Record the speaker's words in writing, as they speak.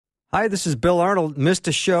Hi, this is Bill Arnold. Missed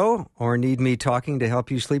a show or need me talking to help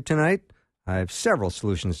you sleep tonight? I have several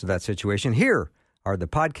solutions to that situation. Here are the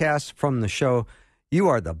podcasts from the show. You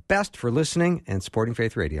are the best for listening and supporting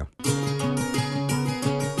Faith Radio.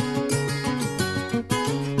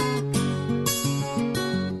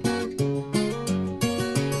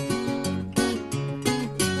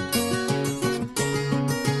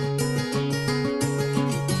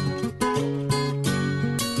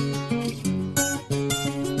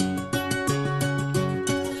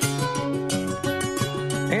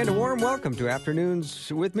 Welcome to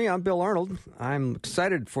Afternoons with me. I'm Bill Arnold. I'm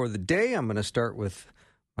excited for the day. I'm going to start with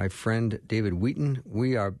my friend David Wheaton.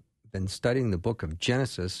 We have been studying the book of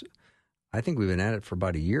Genesis. I think we've been at it for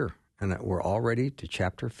about a year, and we're already to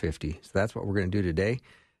chapter 50. So that's what we're going to do today.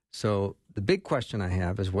 So the big question I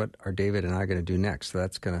have is, what are David and I going to do next? So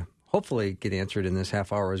that's going to hopefully get answered in this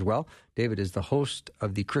half hour as well. David is the host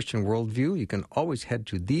of The Christian Worldview. You can always head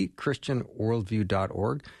to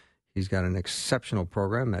thechristianworldview.org. He's got an exceptional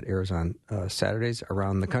program that airs on Saturdays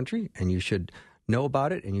around the country, and you should know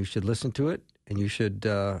about it, and you should listen to it, and you should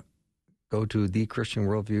go to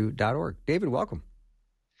thechristianworldview.org. David, welcome.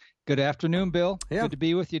 Good afternoon, Bill. Yeah. Good to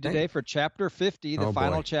be with you today for Chapter 50, the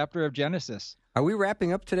final chapter of Genesis. Are we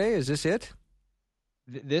wrapping up today? Is this it?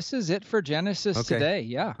 This is it for Genesis today,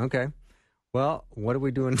 yeah. Okay. Well, what are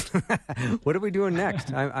we doing? What are we doing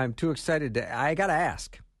next? I'm too excited. I got to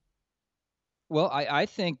ask. Well, I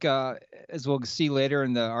think, as we'll see later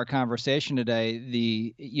in our conversation today,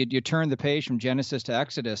 you turn the page from Genesis to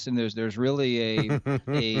Exodus, and there's really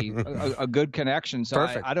a good connection. So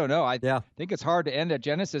I don't know. I think it's hard to end at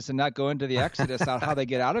Genesis and not go into the Exodus, how they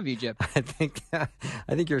get out of Egypt. I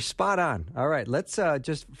think you're spot on. All right, let's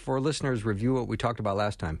just for listeners review what we talked about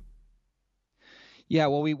last time. Yeah,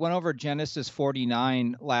 well, we went over Genesis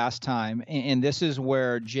 49 last time, and this is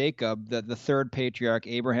where Jacob, the third patriarch,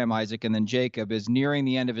 Abraham, Isaac, and then Jacob, is nearing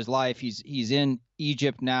the end of his life. He's in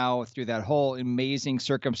Egypt now through that whole amazing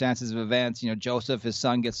circumstances of events. You know, Joseph, his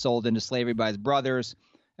son, gets sold into slavery by his brothers.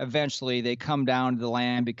 Eventually, they come down to the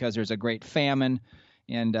land because there's a great famine,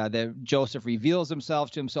 and Joseph reveals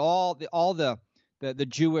himself to him. So all the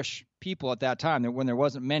Jewish people at that time, when there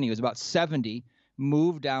wasn't many, it was about 70,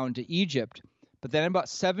 moved down to Egypt. But then about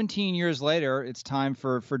 17 years later, it's time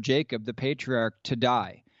for Jacob, the patriarch, to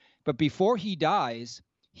die. But before he dies,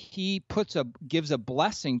 he gives a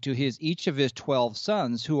blessing to each of his 12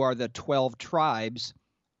 sons, who are the 12 tribes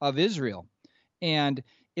of Israel. And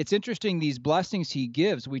it's interesting, these blessings he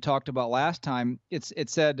gives, we talked about last time. It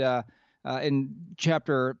said in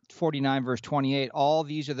chapter 49, verse 28, all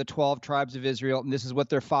these are the 12 tribes of Israel, and this is what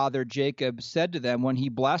their father Jacob said to them when he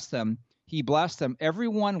blessed them. He blessed them,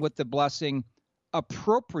 everyone with the blessing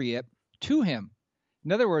appropriate to him.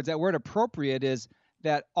 In other words, that word appropriate is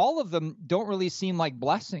that all of them don't really seem like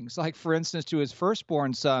blessings. Like, for instance, to his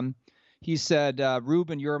firstborn son, he said,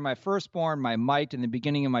 Reuben, you're my firstborn, my might and the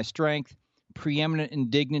beginning of my strength, preeminent in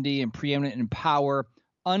dignity and preeminent in power,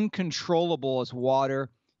 uncontrollable as water.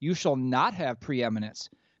 You shall not have preeminence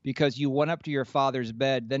because you went up to your father's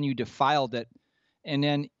bed, then you defiled it. And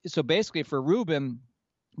then, so basically for Reuben,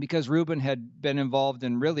 because Reuben had been involved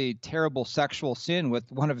in really terrible sexual sin with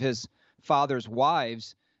one of his father's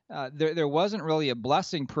wives, there wasn't really a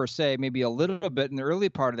blessing per se, maybe a little bit in the early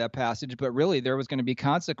part of that passage, but really there was going to be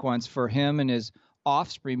consequence for him and his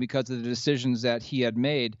offspring because of the decisions that he had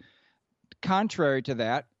made. Contrary to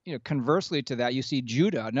that, conversely to that, you see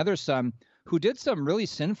Judah, another son who did some really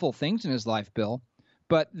sinful things in his life, Bill.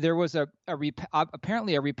 But there was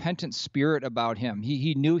apparently a repentant spirit about him.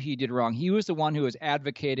 He knew he did wrong. He was the one who was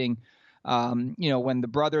advocating, when the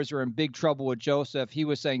brothers were in big trouble with Joseph, he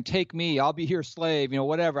was saying, take me, I'll be your slave,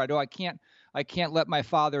 whatever. I can't let my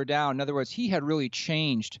father down. In other words, he had really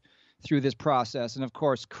changed through this process. And of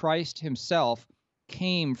course, Christ himself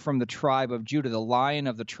came from the tribe of Judah, the Lion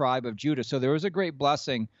of the tribe of Judah. So there was a great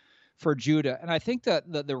blessing for Judah. And I think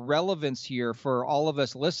that the relevance here for all of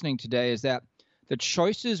us listening today is that the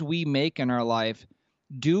choices we make in our life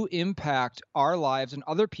do impact our lives and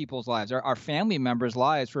other people's lives, our family members'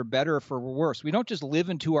 lives, for better or for worse. We don't just live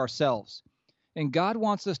into ourselves. And God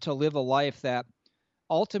wants us to live a life that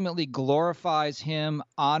ultimately glorifies him,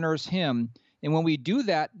 honors him. And when we do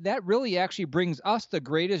that, that really actually brings us the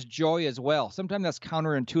greatest joy as well. Sometimes that's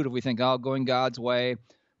counterintuitive. We think, going God's way,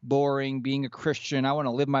 boring, being a Christian. I want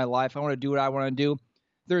to live my life. I want to do what I want to do.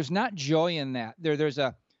 There's not joy in that.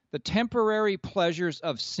 The temporary pleasures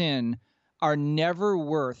of sin are never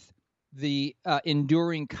worth the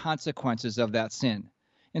enduring consequences of that sin.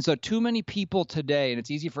 And so too many people today, and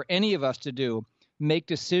it's easy for any of us to do, make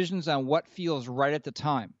decisions on what feels right at the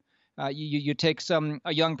time. You take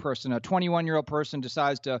a young person, a 21-year-old person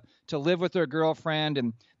decides to live with their girlfriend,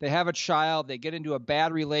 and they have a child. They get into a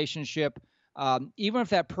bad relationship. Even if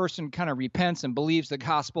that person kind of repents and believes the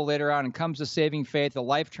gospel later on and comes to saving faith, the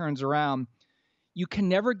life turns around. You can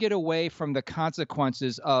never get away from the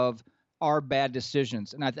consequences of our bad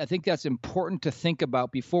decisions. And I think that's important to think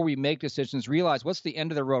about before we make decisions. Realize, what's the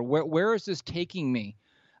end of the road? Where is this taking me?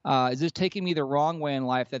 Is this taking me the wrong way in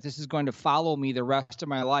life, that this is going to follow me the rest of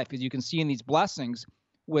my life? Because you can see in these blessings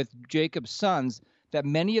with Jacob's sons that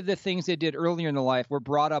many of the things they did earlier in the life were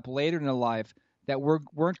brought up later in the life that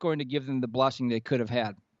weren't going to give them the blessing they could have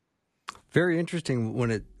had. Very interesting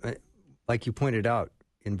when it, like you pointed out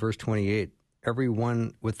in verse 28,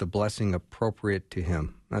 everyone with the blessing appropriate to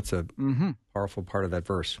him. That's a powerful part of that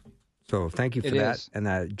verse. So thank you for that. And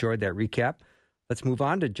I enjoyed that recap. Let's move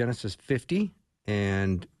on to Genesis 50,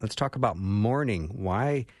 and let's talk about mourning.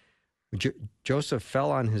 Why Joseph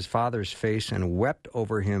fell on his father's face and wept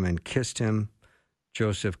over him and kissed him.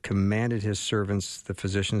 Joseph commanded his servants, the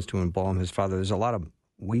physicians, to embalm his father. There's a lot of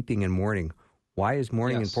weeping and mourning. Why is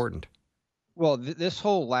mourning important? Well, this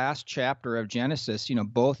whole last chapter of Genesis,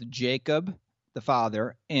 both Jacob, the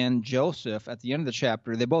father, and Joseph at the end of the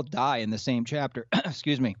chapter, they both die in the same chapter.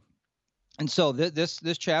 Excuse me. And so this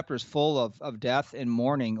chapter is full of death and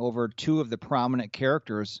mourning over two of the prominent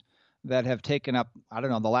characters that have taken up,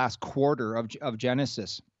 the last quarter of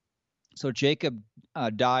Genesis. So Jacob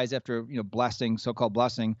dies after so-called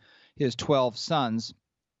blessing his 12 sons,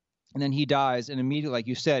 and then he dies, and immediately, like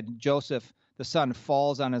you said, Joseph, the son,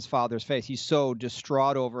 falls on his father's face. He's so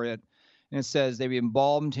distraught over it. And it says they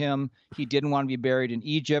embalmed him. He didn't want to be buried in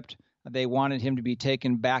Egypt. They wanted him to be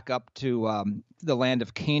taken back up to the land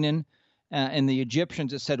of Canaan. And the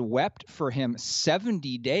Egyptians, it said, wept for him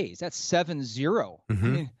 70 days. That's 70. I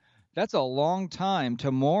mean, that's a long time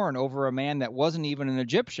to mourn over a man that wasn't even an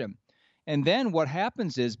Egyptian. And then what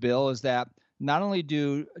happens is, Bill, is that not only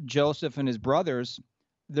do Joseph and his brothers,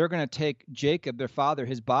 they're going to take Jacob, their father,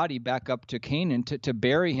 his body back up to Canaan to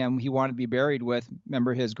bury him. He wanted to be buried with,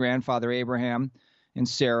 remember, his grandfather Abraham and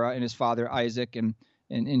Sarah and his father Isaac and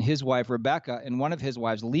his wife Rebekah and one of his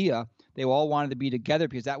wives, Leah. They all wanted to be together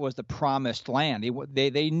because that was the promised land.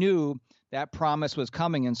 They knew that promise was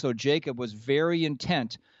coming, and so Jacob was very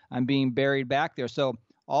intent on being buried back there. So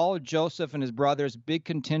all of Joseph and his brothers, big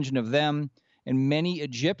contingent of them, and many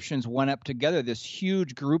Egyptians went up together, this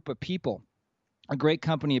huge group of people. A great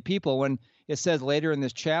company of people. When it says later in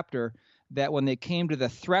this chapter that when they came to the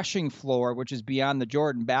threshing floor, which is beyond the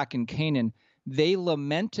Jordan, back in Canaan, they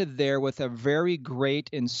lamented there with a very great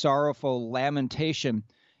and sorrowful lamentation.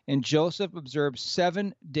 And Joseph observed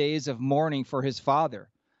 7 days of mourning for his father.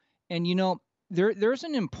 And there's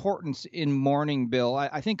an importance in mourning, Bill.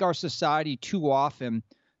 I think our society too often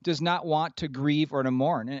does not want to grieve or to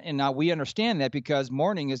mourn. And now we understand that because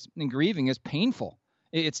mourning and grieving is painful.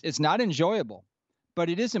 It's not enjoyable. But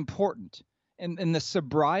it is important. And the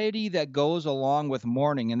sobriety that goes along with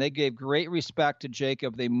mourning, and they gave great respect to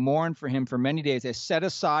Jacob. They mourned for him for many days. They set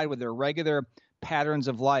aside with their regular patterns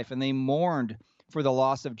of life, and they mourned for the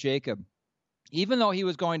loss of Jacob. Even though he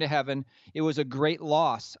was going to heaven, it was a great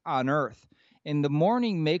loss on earth. And the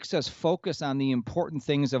mourning makes us focus on the important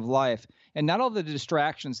things of life, and not all the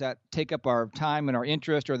distractions that take up our time and our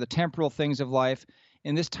interest or the temporal things of life.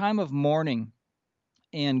 In this time of mourning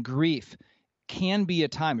and grief, can be a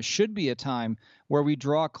time, it should be a time where we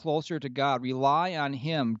draw closer to God, rely on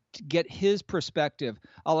him to get his perspective,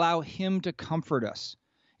 allow him to comfort us.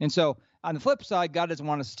 And so on the flip side, God doesn't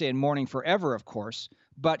want us to stay in mourning forever, of course,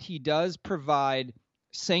 but he does provide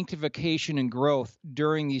sanctification and growth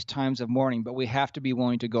during these times of mourning, but we have to be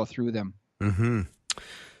willing to go through them.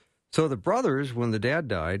 So the brothers, when the dad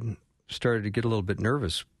died, started to get a little bit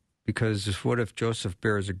nervous because what if Joseph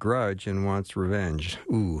bears a grudge and wants revenge?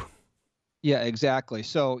 Ooh. Yeah, exactly.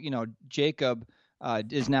 So, Jacob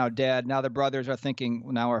is now dead. Now the brothers are thinking,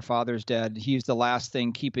 well, now our father's dead. He's the last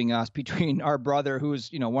thing keeping us between our brother, who's,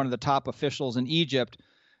 one of the top officials in Egypt.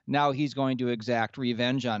 Now he's going to exact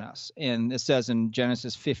revenge on us. And it says in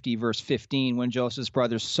Genesis 50, verse 15, when Joseph's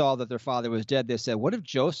brothers saw that their father was dead, they said, what if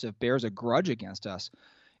Joseph bears a grudge against us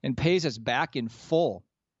and pays us back in full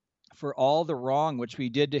for all the wrong which we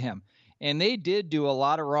did to him? And they did do a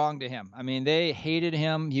lot of wrong to him. I mean, they hated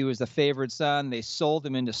him. He was the favored son. They sold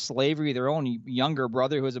him into slavery. Their own younger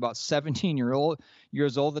brother, who was about 17 years old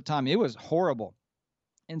at the time. It was horrible.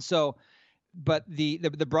 And so, but the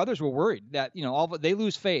brothers were worried that, they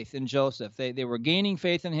lose faith in Joseph. They were gaining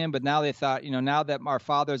faith in him, but now they thought, now that our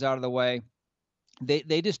father's out of the way,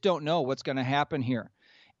 they just don't know what's going to happen here.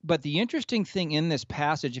 But the interesting thing in this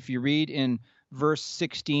passage, if you read in verse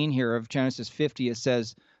 16 here of Genesis 50, it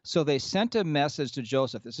says, So they sent a message to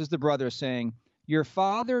Joseph. This is the brothers saying, your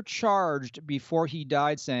father charged before he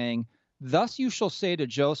died, saying, thus you shall say to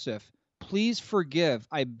Joseph, please forgive,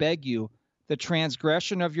 I beg you, the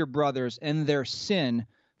transgression of your brothers and their sin,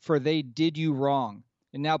 for they did you wrong.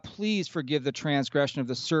 And now please forgive the transgression of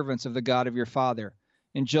the servants of the God of your father.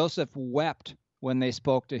 And Joseph wept when they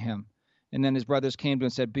spoke to him. And then his brothers came to him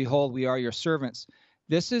and said, behold, we are your servants.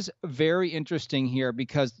 This is very interesting here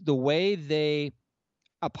because the way they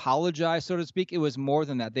apologized, so to speak, it was more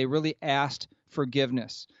than that. They really asked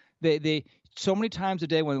forgiveness. They so many times a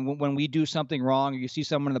day when we do something wrong or you see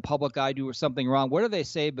someone in the public eye do something wrong, what do they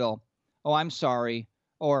say, Bill? Oh, I'm sorry.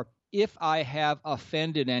 Or if I have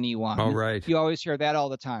offended anyone. Oh, right. You always hear that all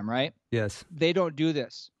the time, right? Yes. They don't do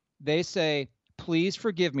this. They say, please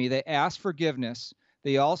forgive me. They ask forgiveness.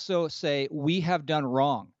 They also say, we have done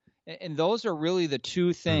wrong. And those are really the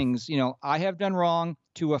two things, I have done wrong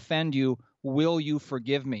to offend you. Will you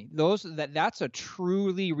forgive me? That's a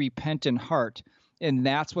truly repentant heart. And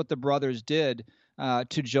that's what the brothers did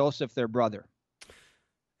to Joseph, their brother.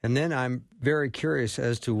 And then I'm very curious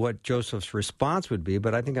as to what Joseph's response would be,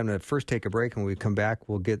 but I think I'm going to first take a break, and when we come back,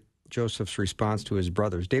 we'll get Joseph's response to his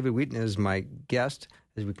brothers. David Wheaton is my guest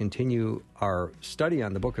as we continue our study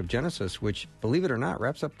on the book of Genesis, which, believe it or not,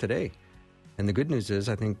 wraps up today. And the good news is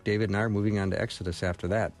I think David and I are moving on to Exodus after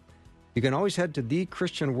that. You can always head to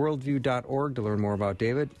thechristianworldview.org to learn more about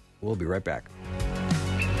David. We'll be right back.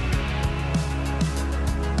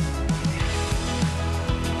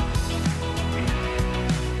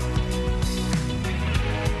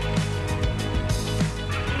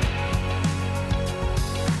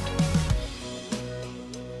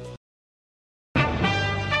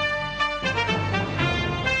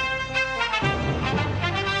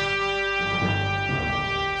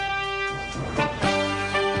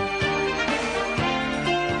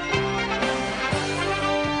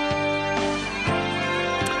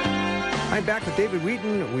 Back with David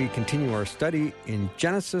Wheaton. We continue our study in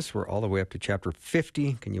Genesis. We're all the way up to chapter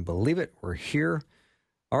 50. Can you believe it? We're here.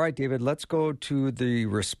 All right, David, let's go to the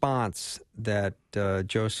response that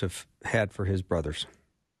Joseph had for his brothers.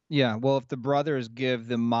 Yeah, well, if the brothers give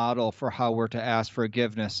the model for how we're to ask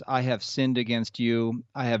forgiveness, I have sinned against you,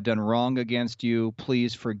 I have done wrong against you,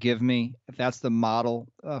 please forgive me. If that's the model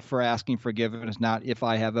for asking forgiveness, not if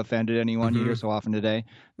I have offended anyone, you hear so often today.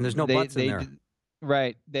 And there's no buts in there.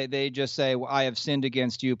 Right. They just say, well, I have sinned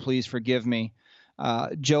against you, please forgive me.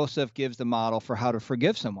 Joseph gives the model for how to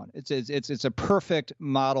forgive someone. It's a perfect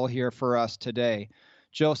model here for us today.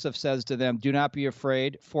 Joseph says to them, do not be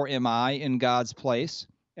afraid, for am I in God's place?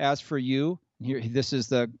 As for you, here, this is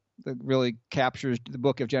the really captures the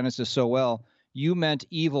book of Genesis so well. You meant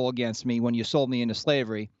evil against me when you sold me into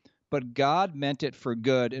slavery, but God meant it for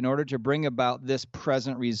good in order to bring about this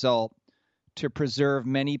present result, to preserve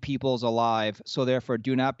many peoples alive. So therefore,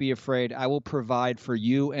 do not be afraid. I will provide for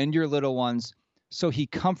you and your little ones. So he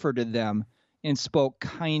comforted them and spoke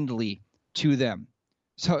kindly to them.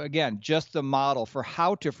 So again, just the model for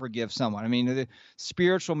how to forgive someone. I mean, the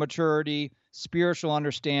spiritual maturity, spiritual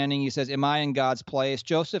understanding. He says, am I in God's place?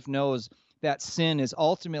 Joseph knows that sin is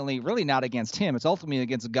ultimately really not against him. It's ultimately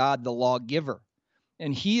against God, the lawgiver.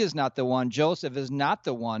 And he is not the one. Joseph is not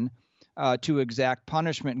the one to exact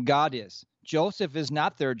punishment. God is. Joseph is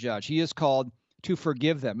not their judge. He is called to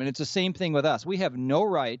forgive them. And it's the same thing with us. We have no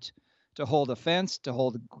right to hold offense, to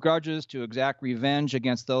hold grudges, to exact revenge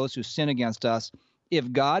against those who sin against us.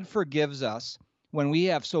 If God forgives us when we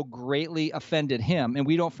have so greatly offended him and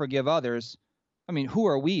we don't forgive others, I mean, who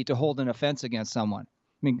are we to hold an offense against someone?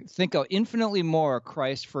 I mean, think how infinitely more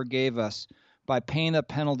Christ forgave us by paying the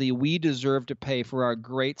penalty we deserve to pay for our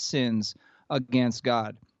great sins against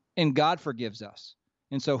God. And God forgives us.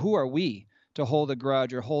 And so who are we to hold a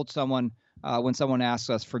grudge or hold someone when someone asks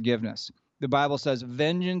us forgiveness? The Bible says,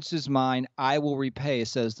 vengeance is mine, I will repay,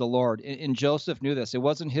 says the Lord. And Joseph knew this. It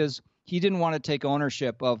wasn't his, he didn't want to take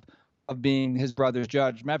ownership of being his brother's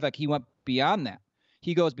judge. Matter of fact, he went beyond that.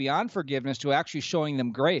 He goes beyond forgiveness to actually showing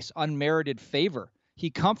them grace, unmerited favor. He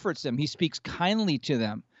comforts them. He speaks kindly to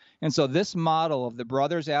them. And so this model of the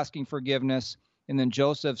brothers asking forgiveness and then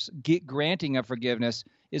Joseph's granting of forgiveness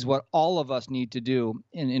is what all of us need to do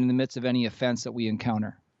in the midst of any offense that we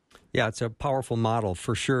encounter. Yeah, it's a powerful model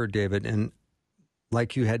for sure, David. And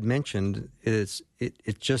like you had mentioned, it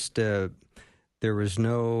just there was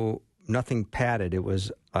nothing padded. It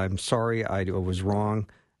was, I'm sorry, I was wrong,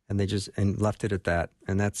 and they just left it at that.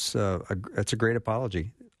 And that's a great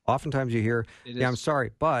apology. Oftentimes you hear, yeah, I'm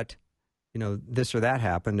sorry, but this or that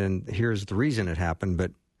happened, and here's the reason it happened.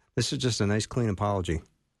 But this is just a nice, clean apology.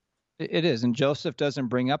 It is, and Joseph doesn't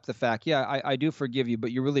bring up the fact, I do forgive you,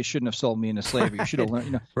 but you really shouldn't have sold me into slavery. You should have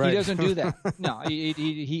learned. Right. He doesn't do that. No,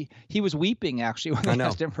 he was weeping actually when they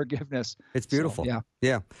asked him forgiveness. It's beautiful. So,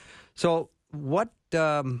 yeah. So what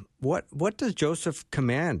does Joseph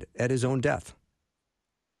command at his own death?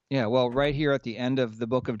 Yeah, well, right here at the end of the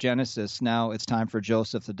book of Genesis, now it's time for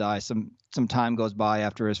Joseph to die. Some time goes by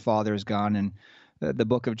after his father is gone, and the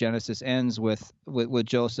book of Genesis ends with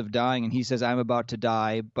Joseph dying, and he says, I'm about to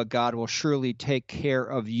die, but God will surely take care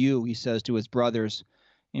of you, he says to his brothers,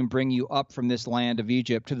 and bring you up from this land of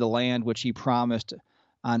Egypt to the land which he promised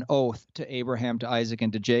on oath to Abraham, to Isaac,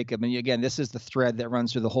 and to Jacob. And again, this is the thread that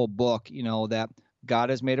runs through the whole book, that God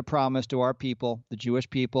has made a promise to our people, the Jewish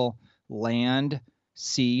people, land,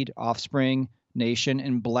 seed, offspring, nation,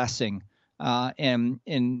 and blessing. And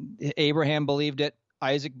Abraham believed it.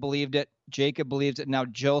 Isaac believed it. Jacob believes it. Now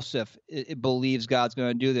Joseph believes God's going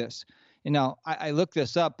to do this. And now I looked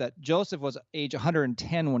this up, that Joseph was age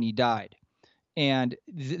 110 when he died. And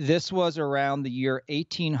this was around the year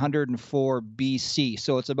 1804 BC.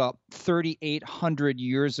 So it's about 3,800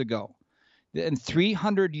 years ago. And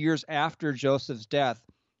 300 years after Joseph's death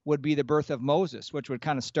would be the birth of Moses, which would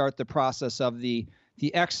kind of start the process of the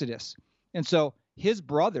Exodus. And so his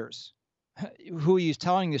brothers, who he's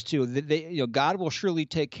telling this to, God will surely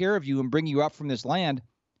take care of you and bring you up from this land.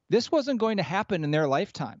 This wasn't going to happen in their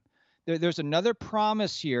lifetime. There's another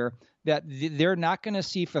promise here that they're not going to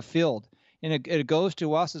see fulfilled. And it goes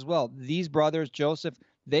to us as well. These brothers, Joseph,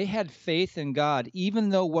 they had faith in God, even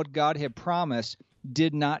though what God had promised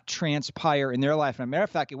did not transpire in their life. And as a matter of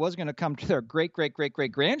fact, it was going to come to their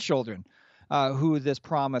great-great-great-great-grandchildren, who this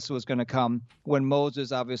promise was going to come when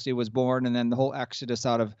Moses obviously was born, and then the whole exodus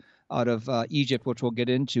out of Egypt, which we'll get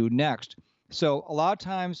into next. So a lot of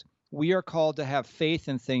times we are called to have faith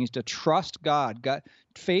in things, to trust God.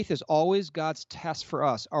 Faith is always God's test for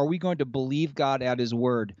us. Are we going to believe God at his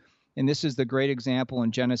word? And this is the great example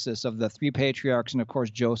in Genesis of the three patriarchs and, of course,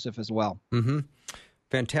 Joseph as well. Mm-hmm.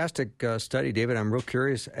 Fantastic study, David. I'm real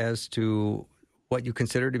curious as to what you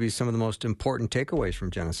consider to be some of the most important takeaways from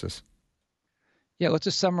Genesis. Yeah, let's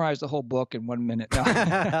just summarize the whole book in 1 minute. No.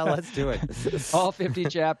 Let's do it. All 50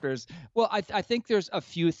 chapters. Well, I think there's a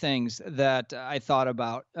few things that I thought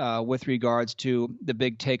about with regards to the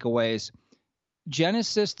big takeaways.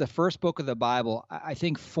 Genesis, the first book of the Bible, I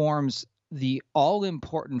think forms the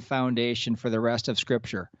all-important foundation for the rest of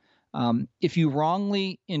Scripture. If you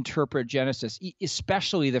wrongly interpret Genesis,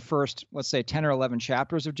 especially the first, let's say, 10 or 11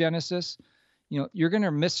 chapters of Genesis, you're going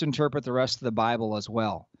to misinterpret the rest of the Bible as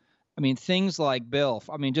well. I mean, things like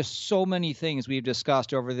just so many things we've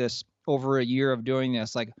discussed over a year of doing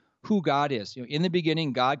this, like who God is. In the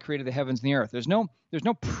beginning, God created the heavens and the earth. There's no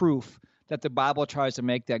proof that the Bible tries to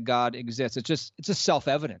make that God exists. It's just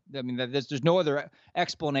self-evident. I mean, there's no other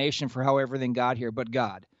explanation for how everything got here but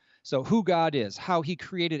God. So who God is, how he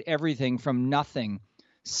created everything from nothing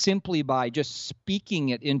simply by just speaking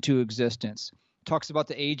it into existence. Talks about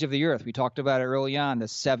the age of the earth. We talked about it early on, the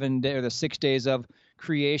 6 days of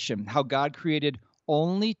creation, how God created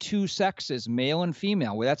only two sexes, male and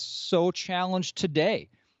female. Well, that's so challenged today.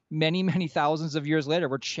 Many, many thousands of years later,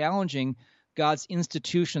 we're challenging God's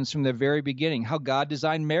institutions from the very beginning, how God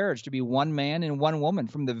designed marriage to be one man and one woman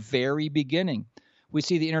from the very beginning. We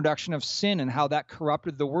see the introduction of sin and how that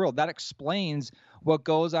corrupted the world. That explains what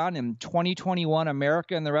goes on in 2021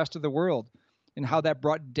 America and the rest of the world, and how that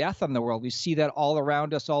brought death on the world. We see that all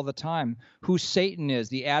around us all the time. Who Satan is,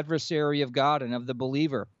 the adversary of God and of the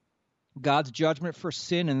believer. God's judgment for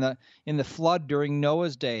sin in the flood during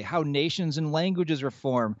Noah's day, how nations and languages were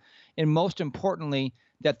formed, and most importantly,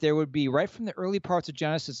 that there would be, right from the early parts of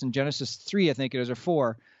Genesis, in Genesis 3, I think it is, or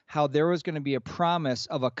 4, how there was going to be a promise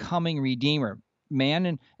of a coming Redeemer. Man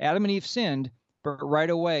and Adam and Eve sinned, but right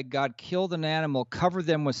away God killed an animal, covered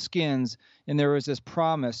them with skins, and there was this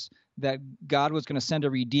promise that God was going to send a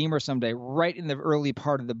Redeemer someday, right in the early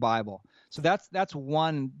part of the Bible. So that's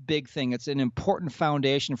one big thing. It's an important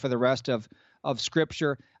foundation for the rest of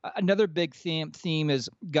Scripture. Another big theme is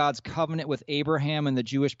God's covenant with Abraham and the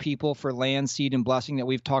Jewish people for land, seed, and blessing that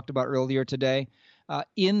we've talked about earlier today.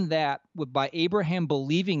 In that, by Abraham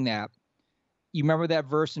believing that, you remember that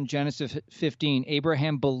verse in Genesis 15,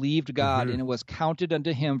 Abraham believed God, and it was counted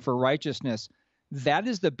unto him for righteousness. That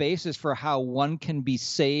is the basis for how one can be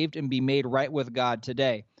saved and be made right with God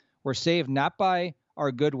today. We're saved not by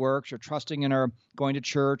our good works or trusting in our going to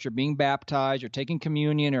church or being baptized or taking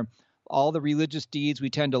communion or all the religious deeds we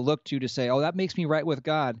tend to look to say, oh, that makes me right with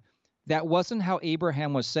God. That wasn't how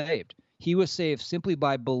Abraham was saved. He was saved simply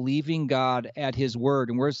by believing God at his word.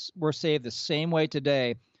 And we're saved the same way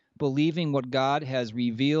today, believing what God has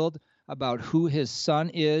revealed about who his son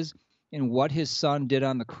is in what his son did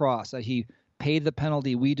on the cross, that he paid the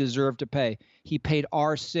penalty we deserve to pay. He paid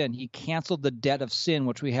our sin. He canceled the debt of sin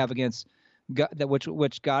which we have against God,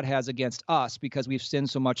 which God has against us because we've sinned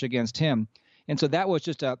so much against him. And so that was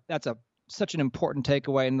such an important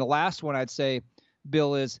takeaway. And the last one I'd say,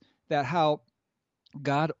 Bill, is that how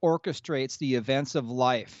God orchestrates the events of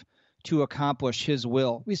life to accomplish his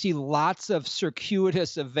will. We see lots of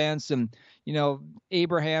circuitous events, and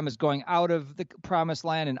Abraham is going out of the promised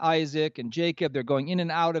land, and Isaac and Jacob, they're going in and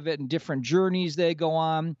out of it, and different journeys they go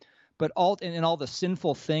on. But all the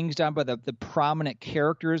sinful things done by the prominent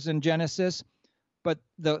characters in Genesis. But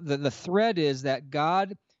the thread is that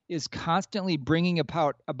God is constantly bringing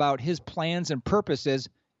about his plans and purposes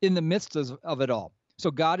in the midst of it all. So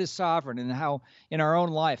God is sovereign, and how in our own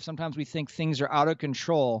life sometimes we think things are out of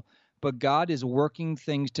control, but God is working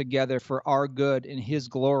things together for our good and his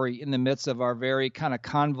glory in the midst of our very kind of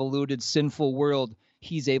convoluted, sinful world.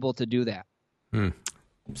 He's able to do that.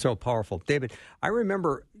 So powerful. David, I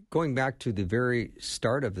remember going back to the very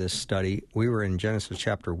start of this study. We were in Genesis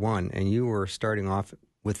chapter 1, and you were starting off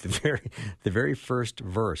with the very first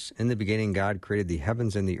verse. In the beginning, God created the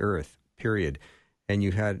heavens and the earth, period. And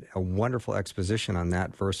you had a wonderful exposition on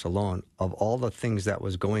that verse alone of all the things that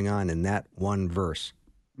was going on in that one verse.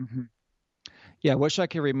 Mm-hmm. Yeah, I wish I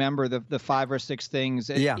could remember the 5 or 6 things.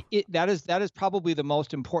 That is probably the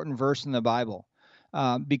most important verse in the Bible,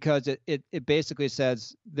 because it basically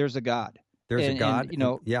says there's a God. There's a God.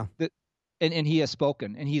 And he has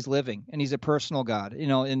spoken, and he's living, and he's a personal God.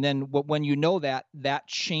 And then when you know that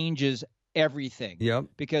changes everything. Yep.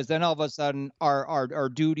 Because then all of a sudden our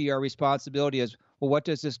duty, our responsibility is, well, what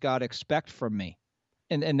does this God expect from me?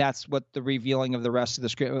 And that's what the revealing of the rest of the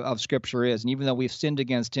Scripture is. And even though we've sinned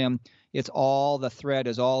against him, the thread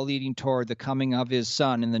is all leading toward the coming of his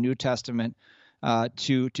Son in the New Testament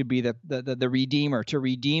to be the Redeemer, to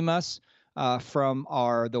redeem us from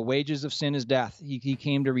the wages of sin is death. He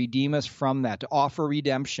came to redeem us from that, to offer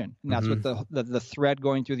redemption. And that's what the thread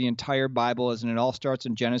going through the entire Bible is. And it all starts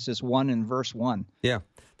in Genesis 1 and verse 1. Yeah.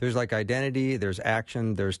 There's like identity, there's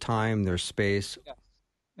action, there's time, there's space. Yeah.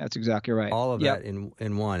 That's exactly right. All of that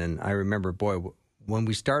in one. And I remember, boy, when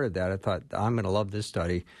we started that, I thought, I'm going to love this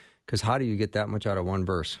study, because how do you get that much out of one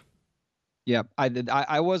verse? Yeah,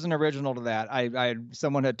 I wasn't original to that.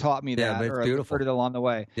 Someone had taught me that, but or beautiful. heard it along the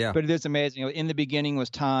way. Yeah. But it is amazing. In the beginning was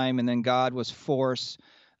time, and then God was force.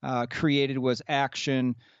 Created was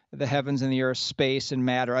action. The heavens and the earth, space and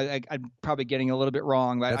matter. I'm probably getting a little bit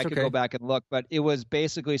wrong, but I could go back and look. But it was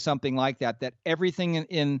basically something like that. That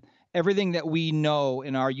everything everything that we know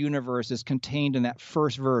in our universe is contained in that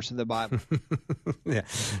first verse of the Bible. Yeah,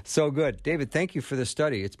 so good. David, thank you for this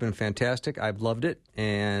study. It's been fantastic. I've loved it,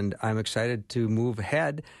 and I'm excited to move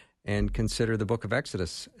ahead and consider the book of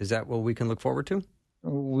Exodus. Is that what we can look forward to?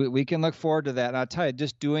 We can look forward to that. And I'll tell you,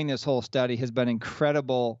 just doing this whole study has been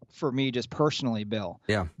incredible for me just personally, Bill.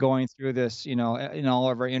 Yeah. Going through this, in all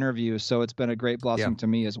of our interviews. So it's been a great blessing to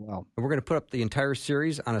me as well. And we're going to put up the entire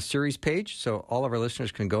series on a series page, so all of our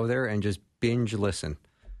listeners can go there and just binge listen.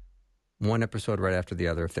 One episode right after the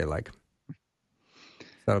other if they like.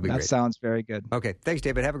 That'll be great. That sounds very good. Okay. Thanks,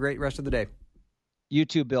 David. Have a great rest of the day. You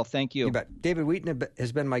too, Bill. Thank you. You bet. David Wheaton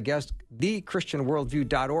has been my guest.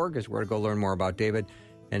 TheChristianWorldview.org is where to go learn more about David.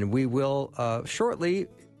 And we will shortly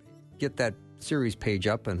get that series page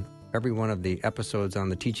up, and every one of the episodes on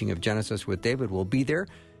the teaching of Genesis with David will be there.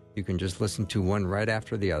 You can just listen to one right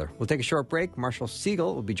after the other. We'll take a short break. Marshall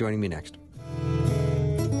Segal will be joining me next.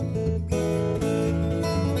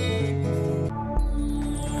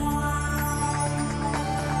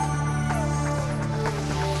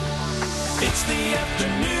 It's the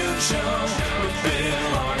afternoon show with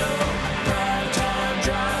Bill Arnold. Prime time,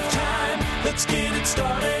 drive time. Let's get it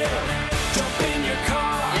started. Jump in your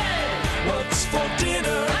car. Yeah. What's for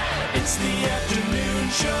dinner? Hey. It's the afternoon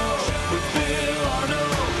show with Bill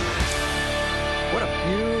Arnold. What a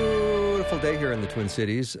beautiful day here in the Twin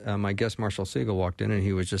Cities. My guest, Marshall Segal, walked in, and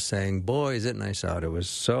he was just saying, boy, is it nice out. It was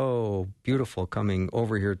so beautiful coming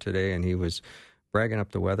over here today, and he was bragging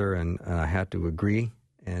up the weather, and I had to agree.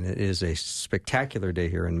 And it is a spectacular day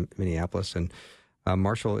here in Minneapolis. And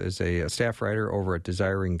Marshall is a staff writer over at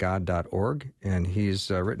desiringgod.org, and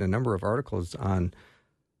he's written a number of articles on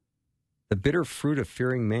the bitter fruit of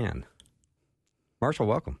fearing man. Marshall,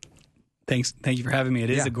 welcome. Thanks. Thank you for having me.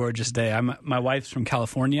 It is a gorgeous day. My wife's from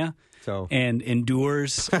California and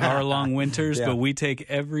endures our long winters, but we take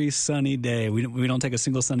every sunny day. We don't take a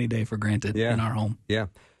single sunny day for granted in our home. Yeah.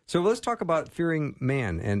 So let's talk about fearing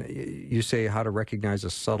man. And you say how to recognize a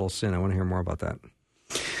subtle sin. I want to hear more about that.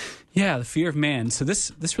 Yeah, the fear of man. So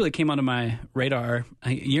this really came onto my radar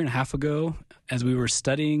a year and a half ago as we were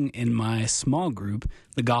studying in my small group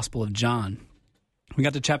the Gospel of John. We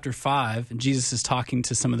got to chapter 5, and Jesus is talking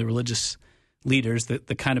to some of the religious leaders, the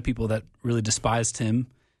kind of people that really despised him,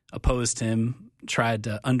 opposed him, tried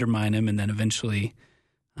to undermine him, and then eventually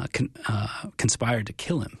conspired to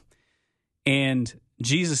kill him. And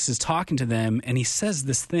Jesus is talking to them, and he says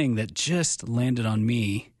this thing that just landed on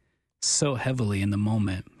me so heavily in the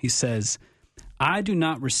moment. He says, I do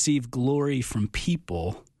not receive glory from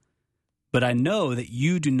people, but I know that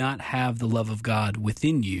you do not have the love of God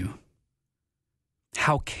within you.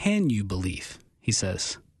 How can you believe, he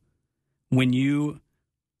says, when you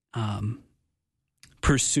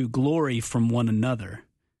pursue glory from one another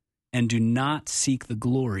and do not seek the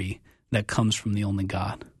glory that comes from the only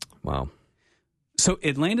God? Wow. So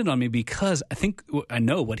it landed on me because I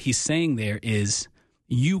know what he's saying there is,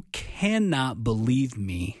 you cannot believe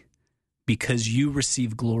me because you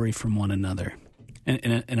receive glory from one another.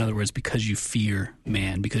 In other words, because you fear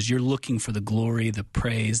man, because you're looking for the glory, the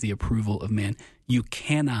praise, the approval of man. You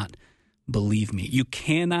cannot believe me. You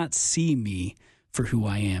cannot see me for who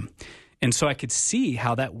I am. And so I could see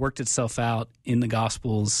how that worked itself out in the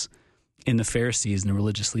Gospels, in the Pharisees and the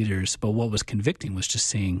religious leaders. But what was convicting was just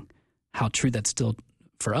seeing how true that's still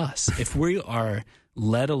for us. If we are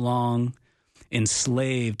led along,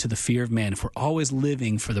 enslaved to the fear of man, if we're always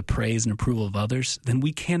living for the praise and approval of others, then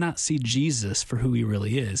we cannot see Jesus for who he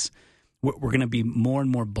really is. We're going to be more and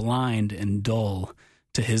more blind and dull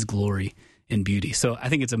to his glory and beauty. So I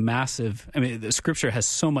think it's a massive, the scripture has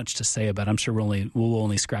so much to say about it. I'm sure we'll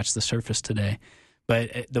only scratch the surface today.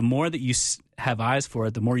 But the more that you have eyes for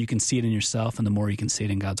it, the more you can see it in yourself and the more you can see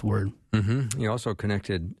it in God's word. Mm-hmm. You also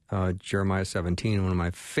connected Jeremiah 17, one of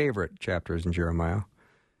my favorite chapters in Jeremiah,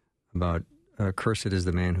 about cursed is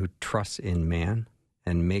the man who trusts in man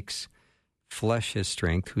and makes flesh his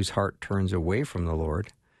strength, whose heart turns away from the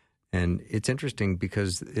Lord. And it's interesting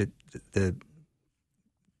because the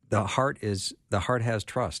heart has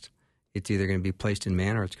trust. It's either going to be placed in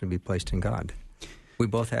man or it's going to be placed in God. We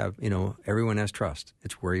both have, everyone has trust.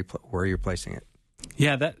 It's where you're placing it.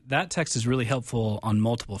 Yeah, that text is really helpful on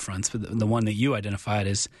multiple fronts. But the one that you identified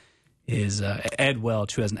is Ed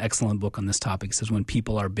Welch, who has an excellent book on this topic. It says, When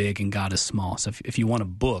People Are Big and God is Small. So if you want a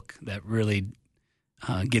book that really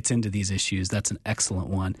gets into these issues, that's an excellent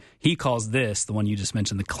one. He calls this, the one you just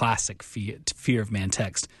mentioned, the classic fear of man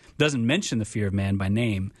text. Doesn't mention the fear of man by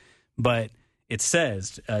name, but it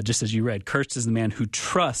says, just as you read, cursed is the man who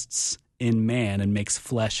trusts in man and makes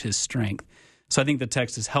flesh his strength. So I think the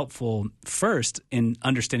text is helpful first in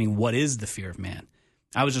understanding what is the fear of man.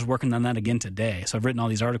 I was just working on that again today. So I've written all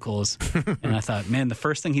these articles, and I thought, man, the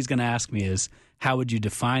first thing he's going to ask me is, how would you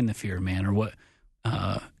define the fear of man, or what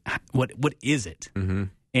is it? Mm-hmm.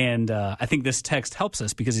 And I think this text helps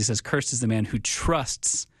us because he says, cursed is the man who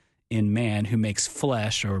trusts in man, who makes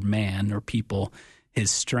flesh or man or people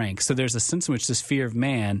his strength. So there's a sense in which this fear of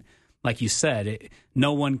man, like you said,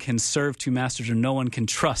 no one can serve two masters or no one can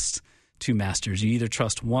trust two masters. You either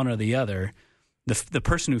trust one or the other. The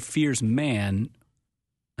person who fears man,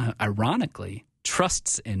 ironically,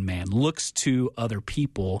 trusts in man, looks to other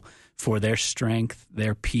people for their strength,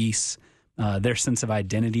 their peace, their sense of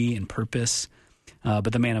identity and purpose.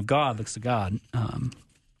 But the man of God looks to God.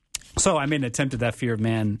 So I made an attempt at that fear of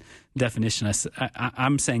man definition.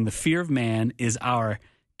 I'm saying the fear of man is our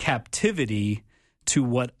captivity to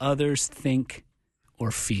what others think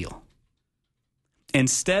or feel.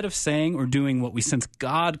 Instead of saying or doing what we sense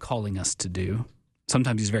God calling us to do,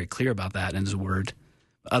 sometimes he's very clear about that in his word.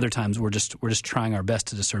 Other times we're just trying our best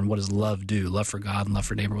to discern, what does love do? Love for God and love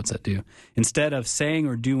for neighbor, what's that do? Instead of saying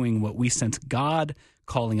or doing what we sense God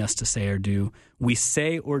calling us to say or do, we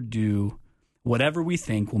say or do whatever we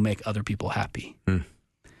think will make other people happy. Mm.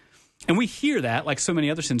 And we hear that, like so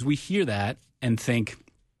many other sins, we hear that and think,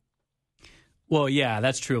 well, yeah,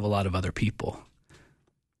 that's true of a lot of other people.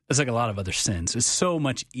 It's like a lot of other sins. It's so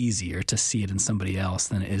much easier to see it in somebody else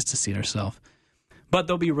than it is to see it ourselves. But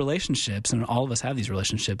there'll be relationships, and all of us have these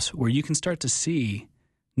relationships, where you can start to see,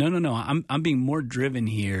 no, I'm being more driven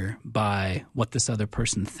here by what this other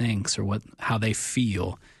person thinks or how they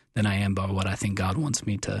feel than I am by what I think God wants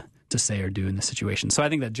me to say or do in this situation. So I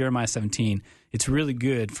think that Jeremiah 17, it's really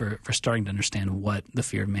good for starting to understand what the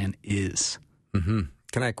fear of man is. Mm-hmm.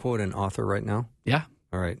 Can I quote an author right now? Yeah.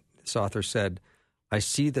 All right. This author said, I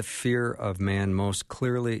see the fear of man most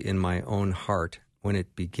clearly in my own heart when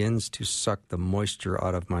it begins to suck the moisture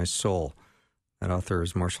out of my soul. That author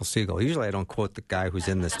is Marshall Segal. Usually I don't quote the guy who's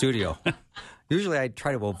in the studio. Usually I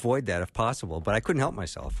try to avoid that if possible, but I couldn't help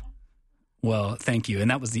myself. Well, thank you. And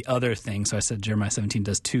that was the other thing. So I said Jeremiah 17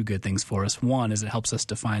 does two good things for us. One is it helps us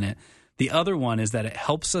define it. The other one is that it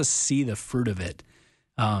helps us see the fruit of it.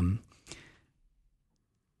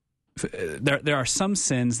 There are some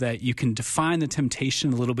sins that you can define the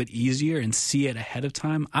temptation a little bit easier and see it ahead of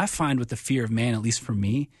time. I find with the fear of man, at least for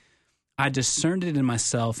me, I discerned it in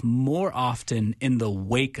myself more often in the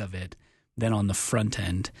wake of it than on the front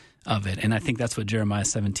end of it. And I think that's what Jeremiah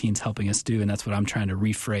 17 is helping us do, and that's what I'm trying to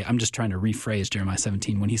rephrase. I'm just trying to rephrase Jeremiah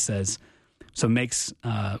 17 when he says, so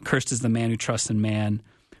cursed is the man who trusts in man,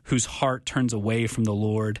 whose heart turns away from the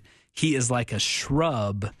Lord. He is like a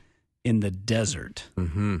shrub in the desert,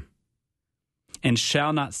 and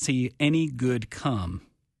shall not see any good come.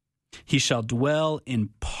 He shall dwell in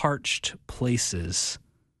parched places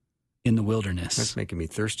in the wilderness. That's making me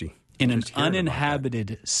thirsty. In an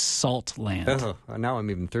uninhabited salt land. Oh, now I'm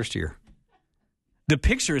even thirstier. The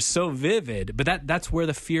picture is so vivid, but that's where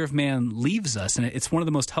the fear of man leaves us. And it's one of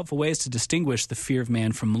the most helpful ways to distinguish the fear of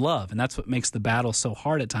man from love. And that's what makes the battle so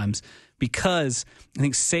hard at times, because I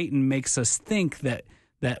think Satan makes us think that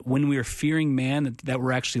when we are fearing man, that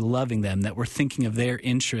we're actually loving them, that we're thinking of their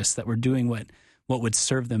interests, that we're doing what would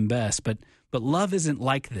serve them best. But love isn't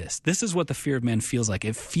like this. This is what the fear of man feels like.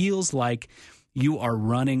 It feels like you are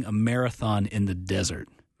running a marathon in the desert.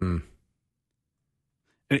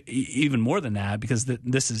 Even more than that, because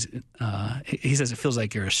this is, he says it feels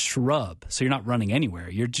like you're a shrub. So you're not running anywhere.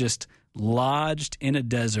 You're just lodged in a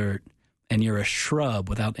desert, and you're a shrub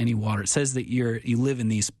without any water. It says that you live in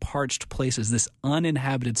these parched places, this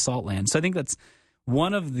uninhabited salt land. So I think that's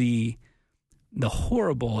one of the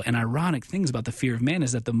horrible and ironic things about the fear of man,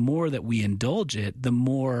 is that the more that we indulge it, the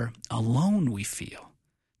more alone we feel,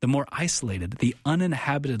 the more isolated, the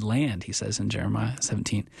uninhabited land, he says in Jeremiah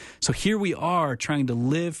 17. So here we are trying to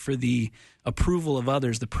live for the approval of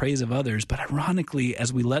others, the praise of others. But ironically,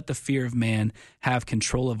 as we let the fear of man have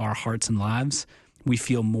control of our hearts and lives, we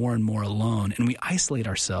feel more and more alone, and we isolate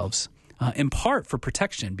ourselves, in part for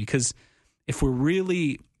protection, because if we're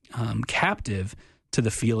really captive to the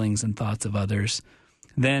feelings and thoughts of others,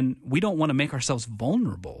 then we don't want to make ourselves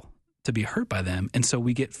vulnerable to be hurt by them. And so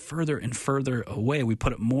we get further and further away. We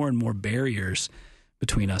put up more and more barriers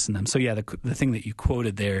between us and them. So yeah, the thing that you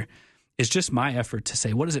quoted there is just my effort to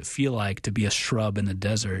say, what does it feel like to be a shrub in the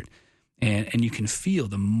desert? And you can feel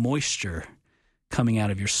the moisture coming out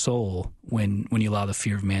of your soul when you allow the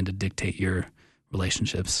fear of man to dictate your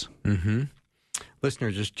relationships. Listener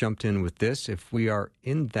just jumped in with this. If we are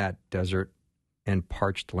in that desert and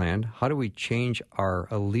parched land, how do we change our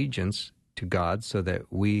allegiance to God so that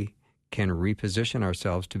we can reposition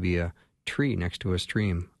ourselves to be a tree next to a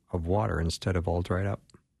stream of water instead of all dried up?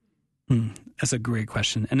 That's a great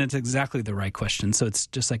question. And it's exactly the right question. So it's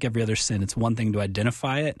just like every other sin. It's one thing to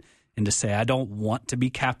identify it and to say, I don't want to be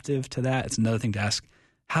captive to that. It's another thing to ask,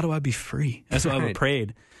 how do I be free? That's what I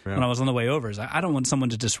prayed when I was on the way over. Is I don't want someone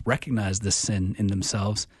to just recognize this sin in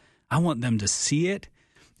themselves. I want them to see it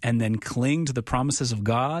and then cling to the promises of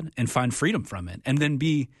God and find freedom from it, and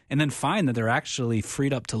then find that they're actually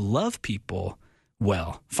freed up to love people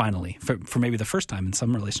well, finally, for maybe the first time in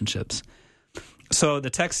some relationships. So the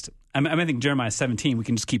text, I think Jeremiah 17, we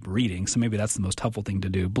can just keep reading, so maybe that's the most helpful thing to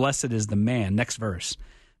do. Blessed is the man, next verse,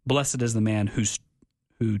 blessed is the man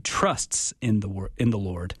who trusts in the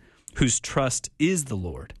Lord, whose trust is the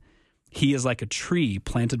Lord. He is like a tree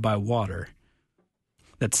planted by water,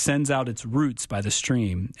 that sends out its roots by the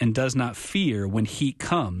stream, and does not fear when heat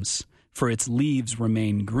comes, for its leaves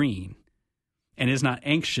remain green, and is not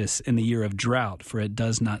anxious in the year of drought, for it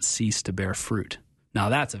does not cease to bear fruit. Now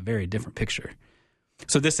that's a very different picture.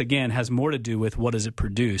 So this, again, has more to do with what does it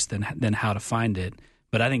produce than how to find it.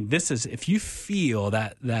 But I think this is, if you feel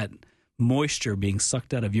that moisture being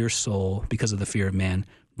sucked out of your soul because of the fear of man,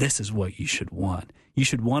 this is what you should want. You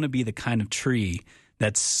should want to be the kind of tree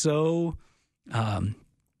that's so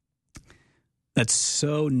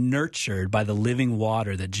nurtured by the living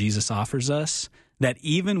water that Jesus offers us, that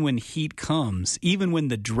even when heat comes, even when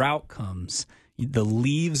the drought comes, the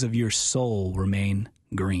leaves of your soul remain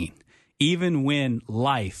green. Even when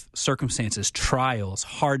life, circumstances, trials,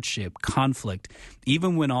 hardship, conflict,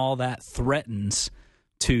 even when all that threatens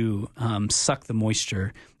to suck the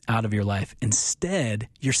moisture out of your life, instead,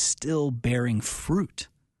 you're still bearing fruit.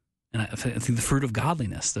 And I think the fruit of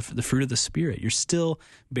godliness, the fruit of the Spirit, you're still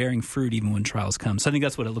bearing fruit even when trials come. So I think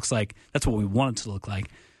that's what it looks like. That's what we want it to look like.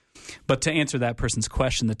 But to answer that person's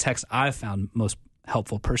question, the text I've found most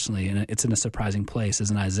helpful personally, and it's in a surprising place,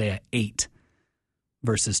 is in Isaiah 8,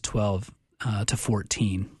 verses 12 to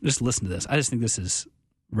 14. Just listen to this. I just think this is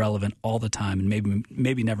relevant all the time, and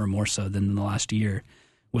maybe never more so than in the last year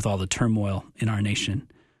with all the turmoil in our nation.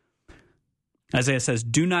 Isaiah says,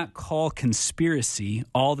 "Do not call conspiracy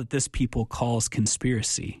all that this people calls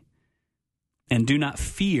conspiracy, and do not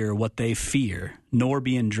fear what they fear, nor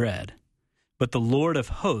be in dread. But the Lord of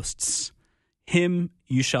hosts, him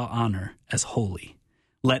you shall honor as holy.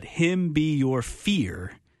 Let him be your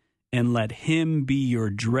fear, and let him be your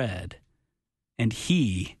dread, and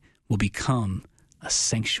he will become a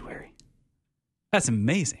sanctuary." That's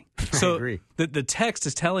amazing. So I agree. The text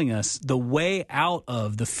is telling us the way out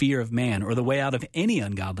of the fear of man, or the way out of any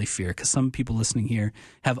ungodly fear, because some people listening here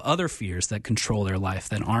have other fears that control their life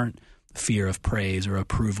that aren't fear of praise or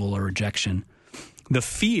approval or rejection. The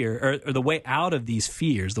fear, or the way out of these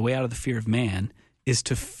fears, the way out of the fear of man, is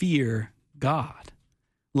to fear God.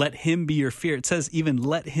 Let him be your fear. It says even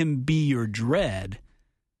let him be your dread,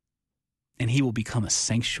 and he will become a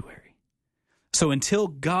sanctuary. So until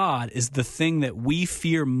God is the thing that we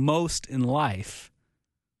fear most in life,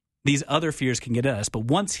 these other fears can get at us. But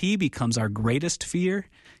once he becomes our greatest fear,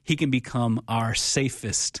 he can become our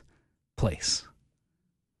safest place.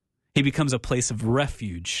 He becomes a place of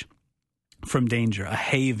refuge from danger, a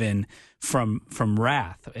haven from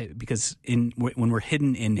wrath, because when we're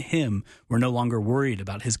hidden in him, we're no longer worried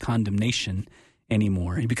about his condemnation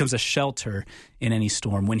anymore. He becomes a shelter in any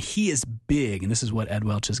storm. When he is big, and this is what Ed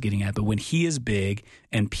Welch is getting at, but when he is big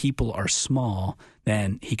and people are small,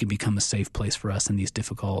 then he can become a safe place for us in these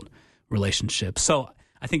difficult relationships. So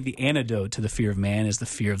I think the antidote to the fear of man is the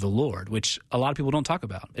fear of the Lord, which a lot of people don't talk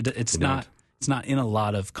about. It's not in a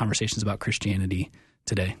lot of conversations about Christianity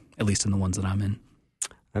today, at least in the ones that I'm in.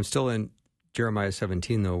 I'm still in Jeremiah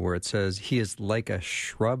 17, though, where it says, he is like a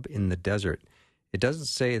shrub in the desert. It doesn't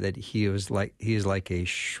say that he is like a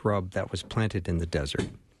shrub that was planted in the desert.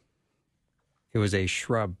 It was a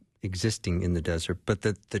shrub existing in the desert, but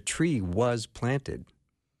the tree was planted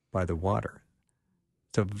by the water.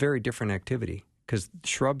 It's a very different activity, because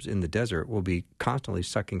shrubs in the desert will be constantly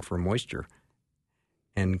sucking for moisture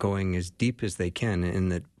and going as deep as they can. In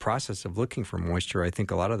the process of looking for moisture, I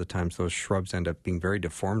think a lot of the times those shrubs end up being very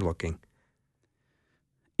deformed looking.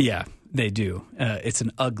 Yeah, they do. It's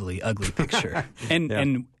an ugly, ugly picture, and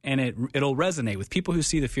it'll resonate with people who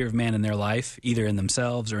see the fear of man in their life, either in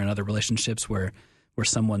themselves or in other relationships where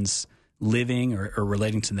someone's living or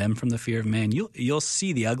relating to them from the fear of man. You'll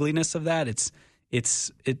see the ugliness of that.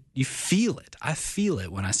 You feel it. I feel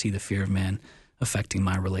it when I see the fear of man affecting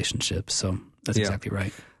my relationships. So that's exactly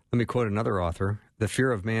right. Let me quote another author. The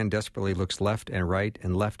fear of man desperately looks left and right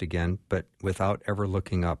and left again, but without ever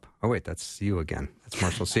looking up. Oh, wait, that's you again. That's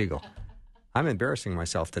Marshall Segal. I'm embarrassing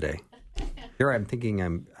myself today. Here I'm thinking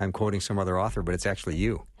I'm quoting some other author, but it's actually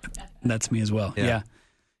you. That's me as well.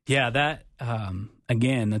 Yeah. That,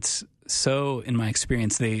 again, that's so, in my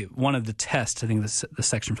experience, one of the tests, I think the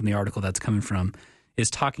section from the article that's coming from,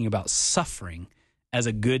 is talking about suffering as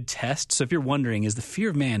a good test. So if you're wondering, is the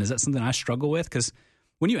fear of man, is that something I struggle with? Because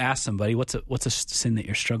when you ask somebody, what's a sin that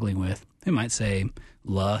you're struggling with, they might say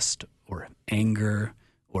lust or anger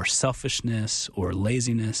or selfishness or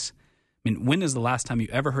laziness. I mean, when is the last time you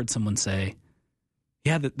ever heard someone say,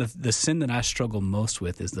 yeah, the sin that I struggle most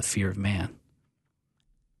with is the fear of man?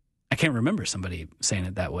 I can't remember somebody saying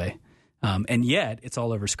it that way. And yet, it's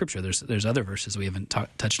all over Scripture. There's other verses we haven't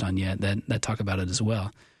touched on yet that talk about it as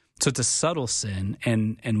well. So it's a subtle sin,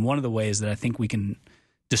 and one of the ways that I think we can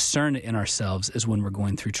discern it in ourselves is when we're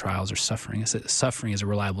going through trials or suffering. Suffering is a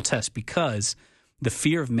reliable test, because the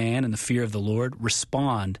fear of man and the fear of the Lord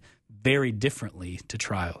respond very differently to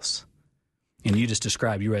trials. And you just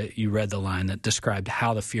described, you read the line that described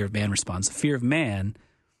how the fear of man responds. The fear of man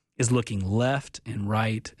is looking left and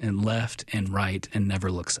right and left and right and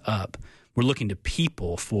never looks up. We're looking to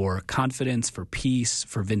people for confidence, for peace,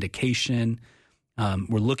 for vindication.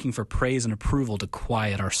 We're looking for praise and approval to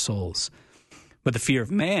quiet our souls. But the fear of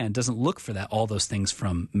man doesn't look for all those things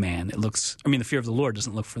from man. The fear of the Lord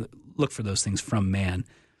doesn't look for those things from man.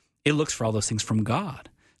 It looks for all those things from God.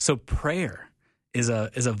 So prayer is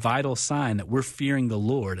a vital sign that we're fearing the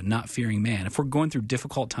Lord and not fearing man. If we're going through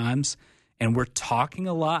difficult times and we're talking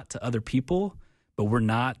a lot to other people, but we're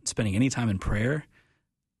not spending any time in prayer,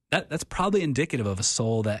 that's probably indicative of a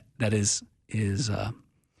soul that is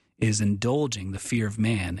indulging the fear of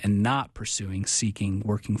man and not pursuing, seeking,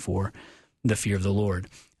 working for the fear of the Lord.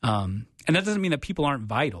 And that doesn't mean that people aren't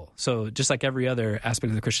vital. So just like every other aspect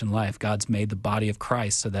of the Christian life, God's made the body of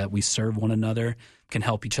Christ so that we serve one another, can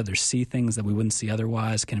help each other see things that we wouldn't see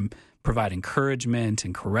otherwise, can provide encouragement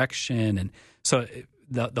and correction. And so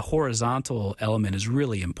the horizontal element is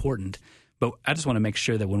really important. But I just want to make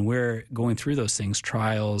sure that when we're going through those things,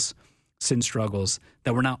 trials, sin struggles,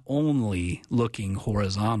 that we're not only looking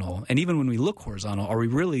horizontal. And even when we look horizontal, are we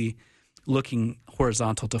really looking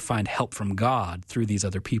horizontal to find help from God through these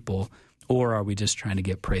other people, or are we just trying to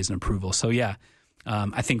get praise and approval? So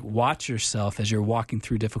I think watch yourself as you're walking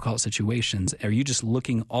through difficult situations. Are you just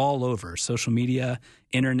looking all over social media,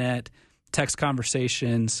 internet, text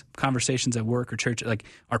conversations at work or church? Like,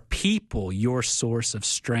 are people your source of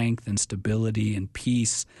strength and stability and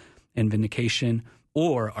peace and vindication?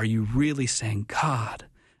 Or are you really saying, God,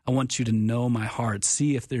 I want you to know my heart,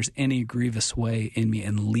 see if there's any grievous way in me,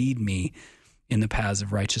 and lead me in the paths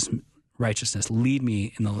of righteousness, lead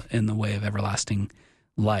me in the way of everlasting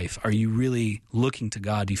life? Are you really looking to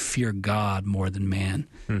God? Do you fear God more than man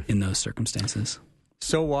in those circumstances?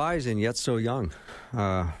 So wise and yet so young.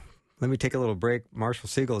 Let me take a little break. Marshall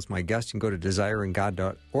Segal is my guest. You can go to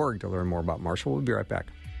desiringgod.org to learn more about Marshall. We'll be right back.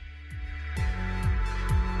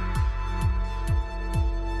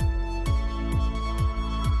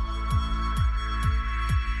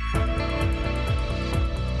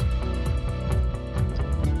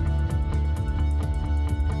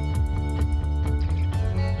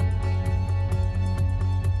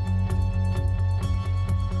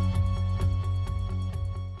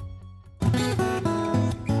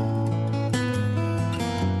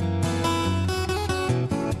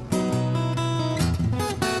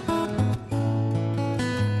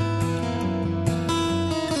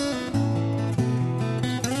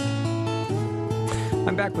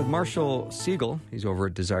 I'm back with Marshall Segal. He's over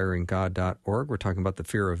at desiringgod.org. We're talking about the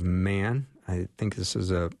fear of man. I think this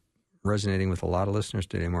is resonating with a lot of listeners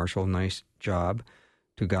today, Marshall. Nice job.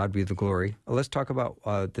 To God be the glory. Let's talk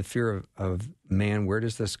about the fear of man. Where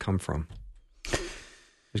does this come from?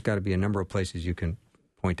 There's got to be a number of places you can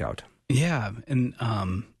point out. Yeah, and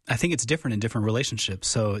I think it's different in different relationships.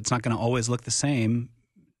 So it's not going to always look the same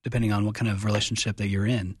depending on what kind of relationship that you're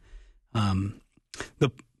in.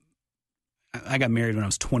 I got married when I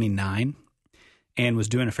was 29 and was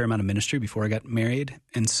doing a fair amount of ministry before I got married.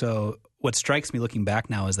 And so what strikes me looking back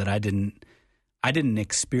now is that I didn't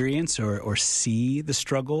experience or see the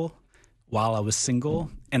struggle while I was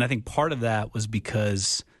single. And I think part of that was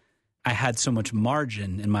because I had so much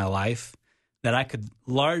margin in my life that I could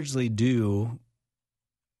largely do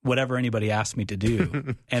whatever anybody asked me to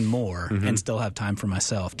do and more, and still have time for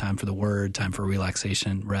myself, time for the word, time for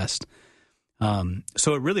relaxation, rest.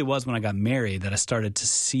 So it really was when I got married that I started to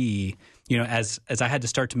see, as I had to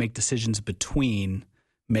start to make decisions between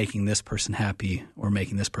making this person happy or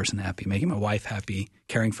making this person happy, making my wife happy,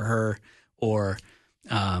 caring for her, or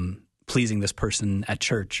pleasing this person at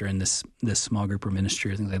church or in this small group or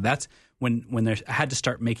ministry or things like that. That's when I had to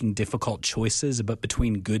start making difficult choices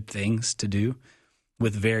between good things to do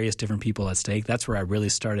with various different people at stake. That's where I really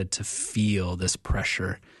started to feel this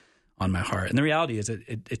pressure on my heart. And the reality is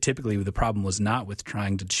it typically the problem was not with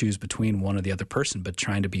trying to choose between one or the other person, but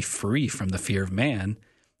trying to be free from the fear of man,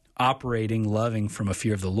 operating, loving from a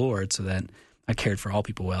fear of the Lord so that I cared for all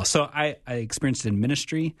people well. So I experienced it in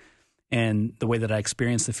ministry, and the way that I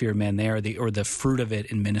experienced the fear of man there, or the fruit of it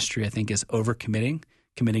in ministry, I think, is overcommitting,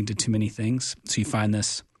 committing to too many things. So you find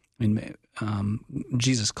this,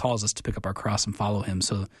 Jesus calls us to pick up our cross and follow him.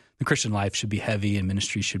 So the Christian life should be heavy and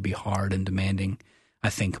ministry should be hard and demanding, I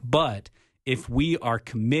think. But if we are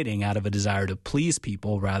committing out of a desire to please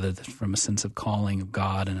people rather than from a sense of calling of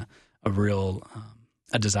God and a real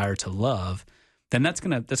a desire to love, then that's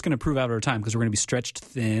gonna prove out over time, because we're gonna be stretched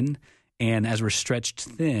thin. And as we're stretched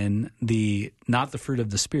thin, not the fruit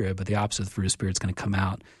of the Spirit, but the opposite of the fruit of the Spirit is going to come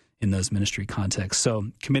out in those ministry contexts.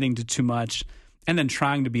 So committing to too much, and then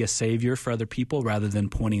trying to be a savior for other people rather than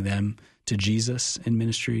pointing them to Jesus in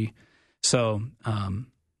ministry. So I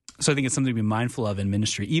think it's something to be mindful of in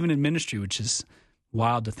ministry, even in ministry, which is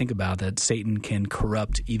wild to think about, that Satan can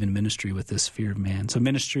corrupt even ministry with this fear of man. So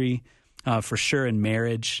ministry, for sure, in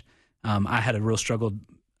marriage, I had a real struggle.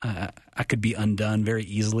 I could be undone very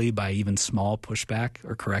easily by even small pushback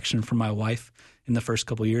or correction from my wife in the first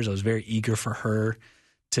couple of years. I was very eager for her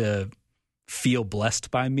to feel blessed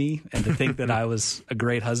by me and to think that I was a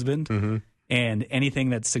great husband. Mm-hmm. And anything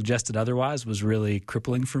that suggested otherwise was really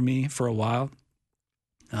crippling for me for a while.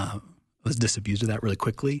 I was disabused of that really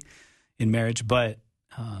quickly in marriage. But,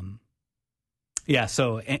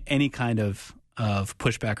 so any kind of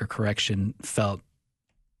pushback or correction felt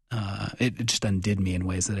it just undid me in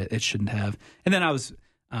ways that it shouldn't have. And then I was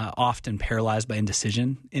often paralyzed by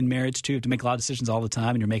indecision in marriage too. You have to make a lot of decisions all the time,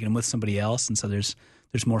 and you're making them with somebody else, and so there's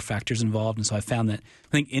more factors involved. And so I found that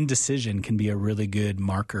I think indecision can be a really good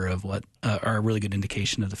marker of what, or a really good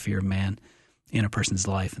indication of the fear of man in a person's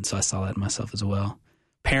life. And so I saw that in myself as well.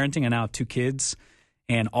 Parenting, I now have 2 kids,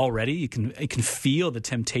 and already you can feel the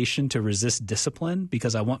temptation to resist discipline,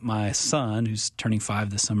 because I want my son, who's turning 5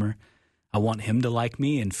 this summer, I want him to like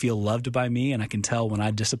me and feel loved by me, and I can tell when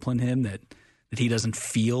I discipline him that he doesn't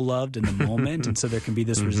feel loved in the moment, and so there can be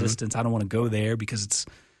this resistance. I don't want to go there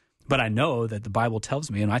but I know that the Bible tells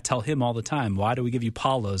me, and I tell him all the time, why do we give you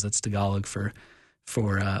palos? That's Tagalog for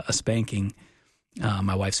a spanking.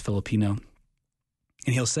 My wife's Filipino.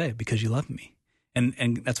 And he'll say, because you love me.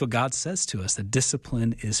 And that's what God says to us, that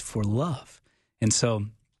discipline is for love. And so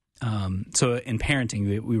in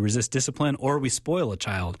parenting, we resist discipline or we spoil a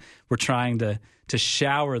child. We're trying to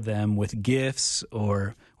shower them with gifts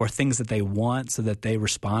or things that they want so that they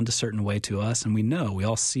respond a certain way to us. And we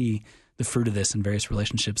all see the fruit of this in various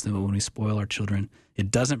relationships, that when we spoil our children,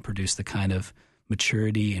 it doesn't produce the kind of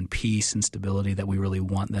maturity and peace and stability that we really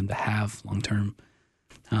want them to have long term.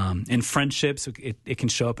 In friendships, it can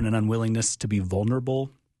show up in an unwillingness to be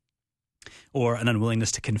vulnerable, or an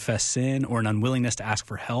unwillingness to confess sin, or an unwillingness to ask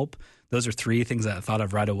for help. Those are three things that I thought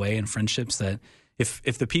of right away in friendships, that if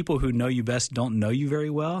the people who know you best don't know you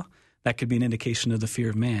very well, that could be an indication of the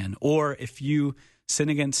fear of man. Or if you sin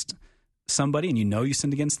against somebody and you know you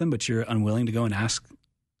sinned against them, but you're unwilling to go and ask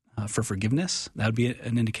for forgiveness, that would be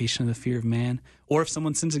an indication of the fear of man. Or if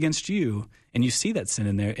someone sins against you and you see that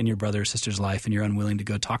sin in your brother or sister's life and you're unwilling to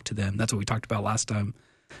go talk to them. That's what we talked about last time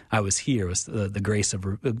I was here, was the grace of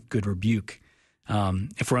a good rebuke.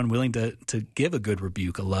 If we're unwilling to give a good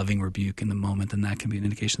rebuke, a loving rebuke in the moment, then that can be an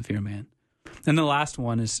indication of the fear of man. And the last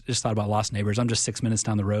one is just thought about lost neighbors. I'm just 6 minutes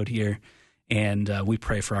down the road here, and we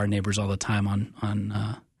pray for our neighbors all the time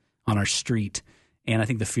on our street. And I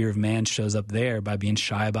think the fear of man shows up there by being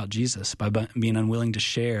shy about Jesus, by being unwilling to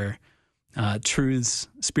share truths,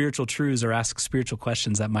 spiritual truths, or ask spiritual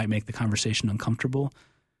questions that might make the conversation uncomfortable.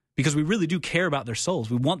 Because we really do care about their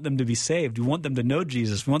souls. We want them to be saved. We want them to know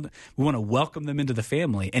Jesus. We want to welcome them into the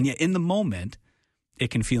family. And yet in the moment,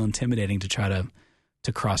 it can feel intimidating to try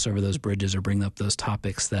to cross over those bridges or bring up those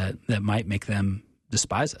topics that might make them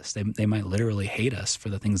despise us. They might literally hate us for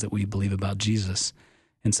the things that we believe about Jesus.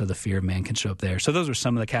 And so the fear of man can show up there. So those are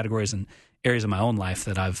some of the categories and areas of my own life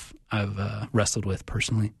that I've wrestled with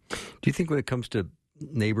personally. Do you think when it comes to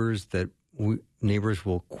neighbors that neighbors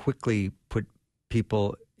will quickly put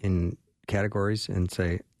people in categories and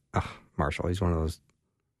say, oh, Marshall, he's one of those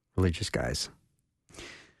religious guys?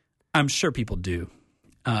 I'm sure people do.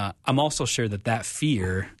 I'm also sure that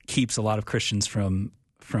fear keeps a lot of Christians from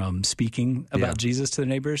speaking about Jesus to their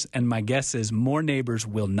neighbors. And my guess is more neighbors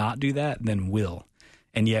will not do that than will.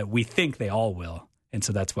 And yet we think they all will. And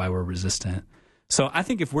so that's why we're resistant. So I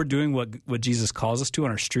think if we're doing what Jesus calls us to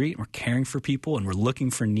on our street, and we're caring for people and we're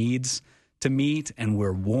looking for needs to meet, and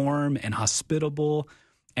we're warm and hospitable,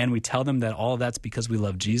 and we tell them that all of that's because we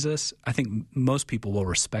love Jesus, I think most people will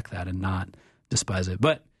respect that and not despise it.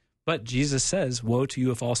 But Jesus says, woe to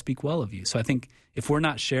you if all speak well of you. So I think if we're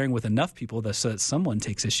not sharing with enough people so that someone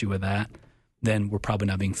takes issue with that, then we're probably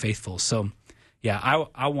not being faithful. So yeah,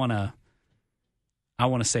 I want to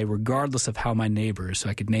say, regardless of how my neighbors, so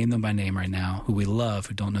I could name them by name right now, who we love,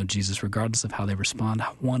 who don't know Jesus, regardless of how they respond,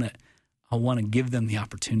 I want to give them the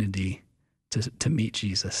opportunity to meet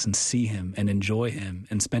Jesus and see him and enjoy him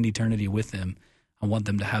and spend eternity with him. I want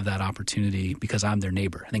them to have that opportunity because I'm their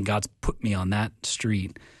neighbor. I think God's put me on that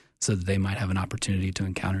street so that they might have an opportunity to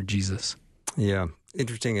encounter Jesus. Yeah.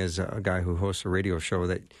 Interesting as a guy who hosts a radio show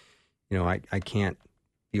that, I can't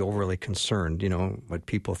be overly concerned, what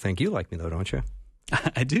people think. You like me though, don't you?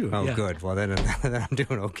 I do. Oh, yeah. Good. Well, then I'm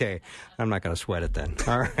doing okay. I'm not going to sweat it then.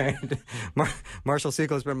 All right. Marshall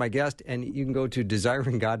Segal has been my guest, and you can go to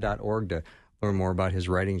desiringgod.org to learn more about his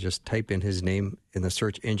writing. Just type in his name in the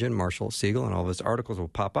search engine, Marshall Segal, and all of his articles will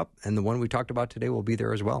pop up. And the one we talked about today will be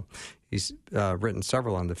there as well. He's written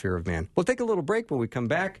several on the fear of man. We'll take a little break. When we come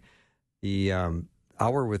back, the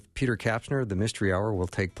hour with Peter Kapsner, the Mystery Hour, will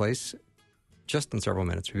take place just in several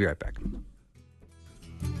minutes. We'll be right back.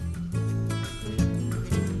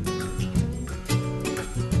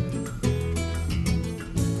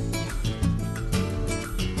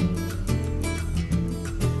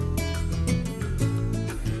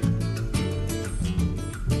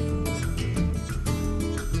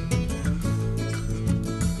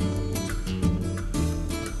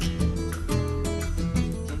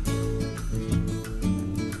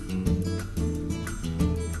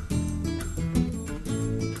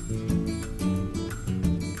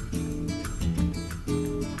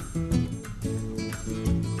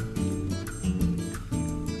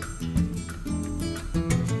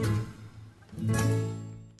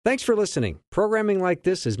 Thanks for listening. Programming like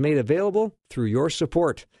this is made available through your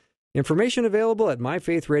support. Information available at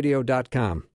myfaithradio.com.